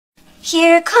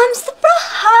Here comes the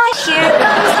bride, here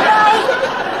comes the bride.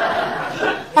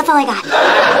 That's all I got.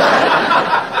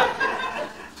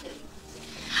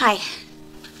 Hi.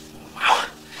 Wow.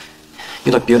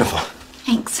 You look beautiful.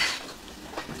 Thanks.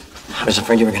 I was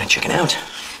afraid you were going to chicken out.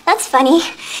 That's funny.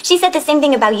 She said the same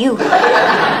thing about you.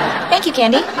 Thank you,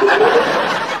 Candy.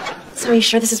 So are you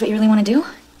sure this is what you really want to do?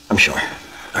 I'm sure.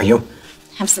 Are you?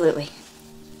 Absolutely.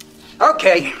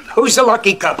 Okay, who's the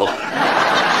lucky couple?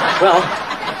 Well,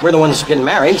 we're the ones getting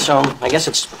married, so I guess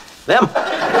it's them.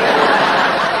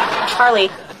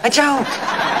 Charlie. Hi, Joe.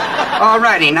 All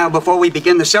righty, now before we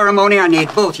begin the ceremony, I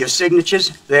need both your signatures,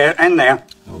 there and there.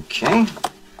 Okay.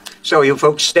 So, you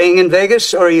folks staying in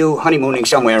Vegas, or are you honeymooning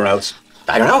somewhere else?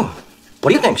 I don't know.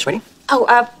 What do you think, sweetie? Oh,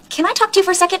 can I talk to you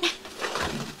for a second?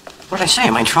 What did I say?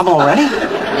 Am I in trouble already?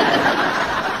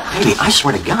 Baby, I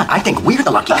swear to God, I think we're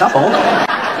the lucky couple.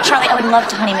 Charlie, I would love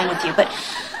to honeymoon with you, but,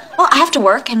 well, I have to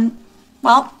work, and,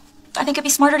 well, I think it'd be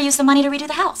smarter to use the money to redo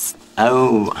the house.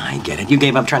 Oh, I get it. You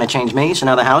gave up trying to change me, so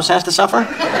now the house has to suffer?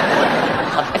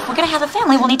 Look, if we're gonna have a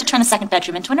family, we'll need to turn the second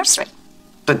bedroom into a nursery.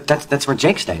 But that's where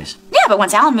Jake stays. Yeah, but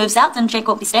once Alan moves out, then Jake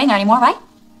won't be staying there anymore, right?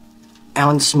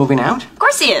 Alan's moving out? Of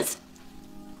course he is.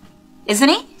 Isn't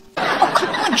he? Oh, come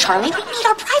on, Charlie. We need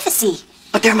our privacy.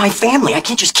 But they're my family. I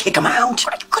can't just kick them out.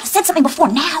 You could have said something before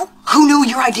now. Who knew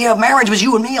your idea of marriage was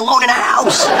you and me alone in a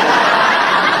house?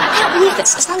 I can't believe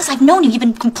this. As long as I've known you, you've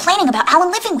been complaining about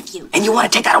Alan living with you. And you want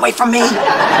to take that away from me?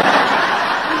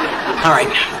 All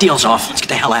right, deal's off. Let's get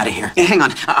the hell out of here. Hey, hang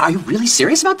on. Are you really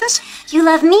serious about this? You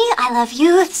love me, I love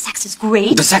you. The sex is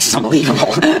great. The sex is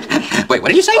unbelievable. Wait, what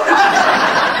did you say?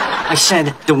 I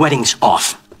said the wedding's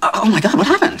off. Oh my God, what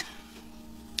happened?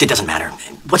 It doesn't matter.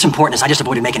 What's important is I just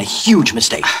avoided making a huge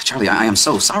mistake. Charlie, I am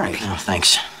so sorry. Oh,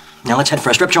 thanks. Now let's head for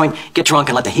a strip joint, get drunk,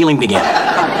 and let the healing begin.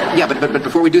 Yeah, but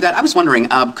before we do that, I was wondering,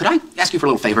 could I ask you for a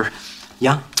little favor?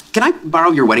 Yeah? Can I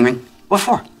borrow your wedding ring? What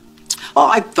for? Oh,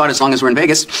 I thought as long as we're in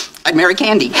Vegas, I'd marry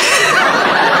Candy.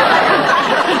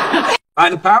 By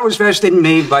the powers vested in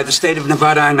me, by the state of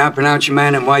Nevada, I now pronounce you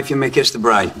man and wife, you may kiss the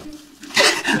bride.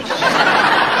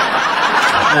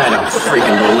 I don't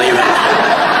freaking believe it.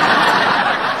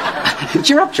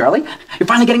 Cheer up, Charlie. You're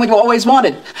finally getting what you always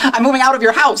wanted. I'm moving out of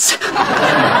your house. I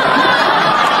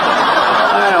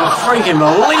don't freaking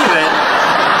believe it.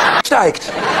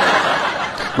 Steigt.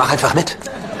 Mach einfach mit.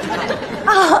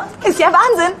 Oh, ist ja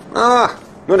Wahnsinn. Ah,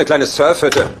 nur eine kleine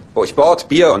Surfhütte, wo ich Bord,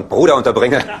 Bier und Bruder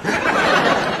unterbringe.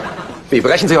 Wie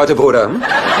brechen Sie heute, Bruder? Hm?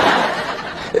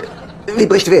 Wie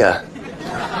bricht wer?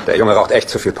 Der Junge raucht echt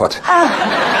zu viel Pott.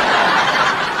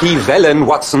 Die Wellen,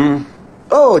 Watson.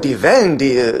 Oh, die Wellen,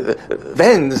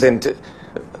 Wellen sind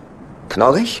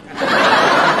knorrig?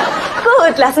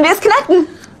 Gut, lassen wir es knacken.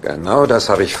 Genau das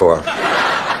habe ich vor.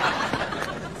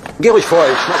 Geh ruhig vor,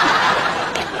 ich schnapp.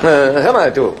 Hör mal,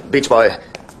 du Beachboy.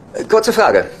 Kurze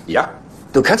Frage. Ja?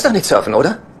 Du kannst doch nicht surfen,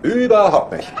 oder?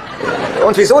 Überhaupt nicht.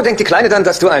 Und wieso denkt die Kleine dann,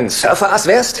 dass du ein Surferass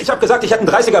wärst? Ich habe gesagt, ich hätte ein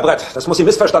 30er-Brett. Das muss sie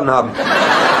missverstanden haben.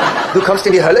 Du kommst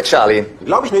in die Hölle, Charlie.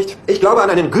 Glaube ich nicht. Ich glaube an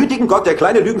einen gütigen Gott, der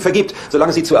kleine Lügen vergibt,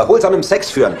 solange sie zu erholsamem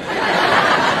Sex führen.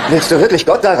 Willst du wirklich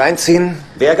Gott da reinziehen?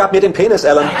 Wer gab mir den Penis,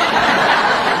 Alan?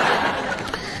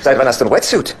 Seit wann hast du ein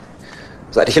Wetsuit?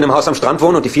 Seit ich in einem Haus am Strand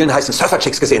wohne und die vielen heißen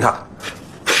Surfer-Chicks gesehen habe.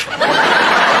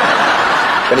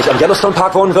 Wenn ich am Yellowstone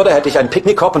Park wohnen würde, hätte ich einen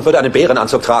Picknickkorb und würde einen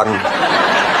Bärenanzug tragen.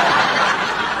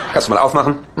 Kannst du mal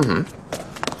aufmachen? Mhm.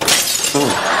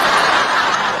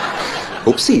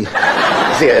 Upsi.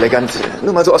 Sehr elegant.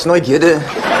 Nur mal so aus Neugierde.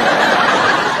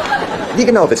 Wie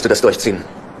genau willst du das durchziehen?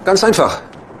 Ganz einfach.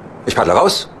 Ich paddle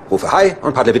raus, rufe Hi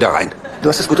und paddle wieder rein. Du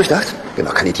hast es gut durchdacht?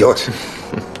 Genau, kein Idiot.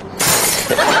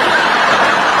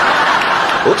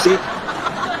 Upsi.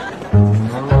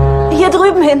 Hier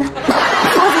drüben hin.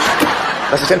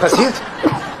 Was ist denn passiert?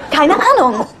 Keine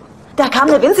Ahnung. Da kam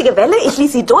eine winzige Welle, ich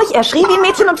ließ sie durch, er schrie wie ein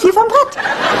Mädchen und fiel vom Brett.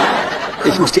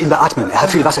 Ich musste ihn beatmen. Er hat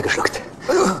viel Wasser geschluckt.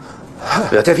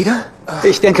 Hört er wieder?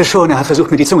 Ich denke schon. Er hat versucht,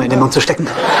 mir die Zunge in den Mund zu stecken.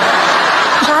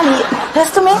 Charlie,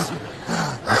 hörst du mich?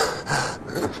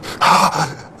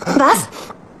 Was?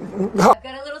 I've got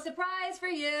a little surprise for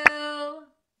you.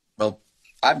 Well,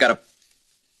 I've got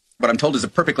what I'm told is a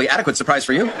perfectly adequate surprise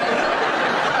for you.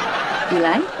 You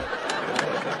like?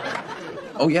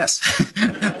 Oh, yes.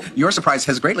 Your surprise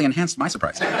has greatly enhanced my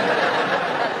surprise.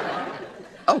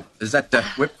 Oh, is that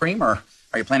whipped cream, or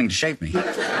are you planning to shave me?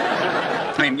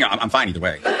 I mean, yeah, I'm fine either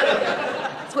way.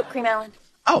 It's whipped cream, Alan.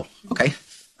 Oh, okay.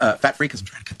 Fat-free, because I'm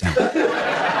trying to cut down.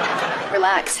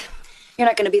 Relax. You're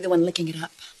not going to be the one licking it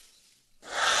up.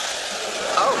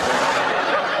 Oh.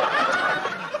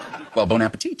 Well, bon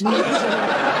appetit.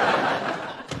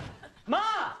 Ma!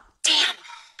 Damn!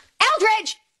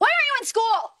 Eldridge! Why are you in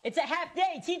school? It's a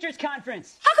half-day teacher's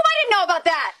conference. How come I didn't know about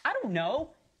that? I don't know.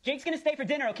 Jake's gonna stay for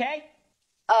dinner, okay?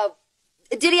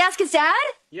 Did he ask his dad?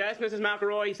 Yes, Mrs.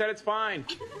 McElroy. He said it's fine.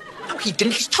 No, he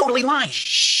didn't. He's totally lying.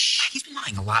 Shh. He's been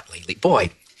lying a lot lately. Boy,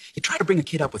 you try to bring a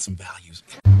kid up with some values.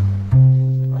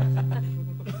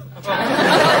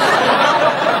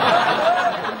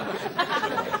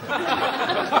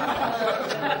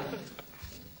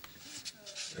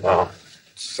 Wow.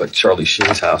 It's like Charlie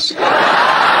Sheen's house.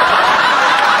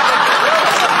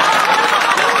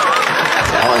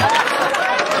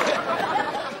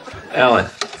 Alan.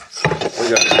 What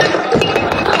you got?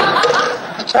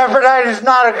 Pepperdine is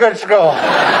not a good school.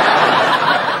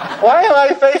 Why am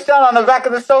I face down on the back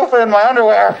of the sofa in my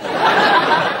underwear?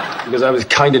 Because I was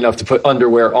kind enough to put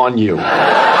underwear on you. How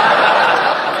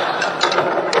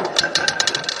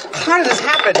did this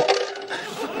happen?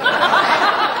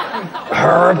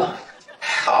 Herb.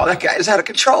 Oh, that guy is out of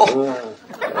control.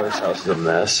 This house is a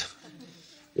mess.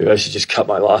 Maybe I should just cut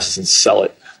my losses and sell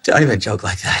it. Don't even joke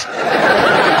like that.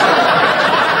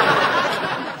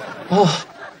 Oh,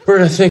 Berta, think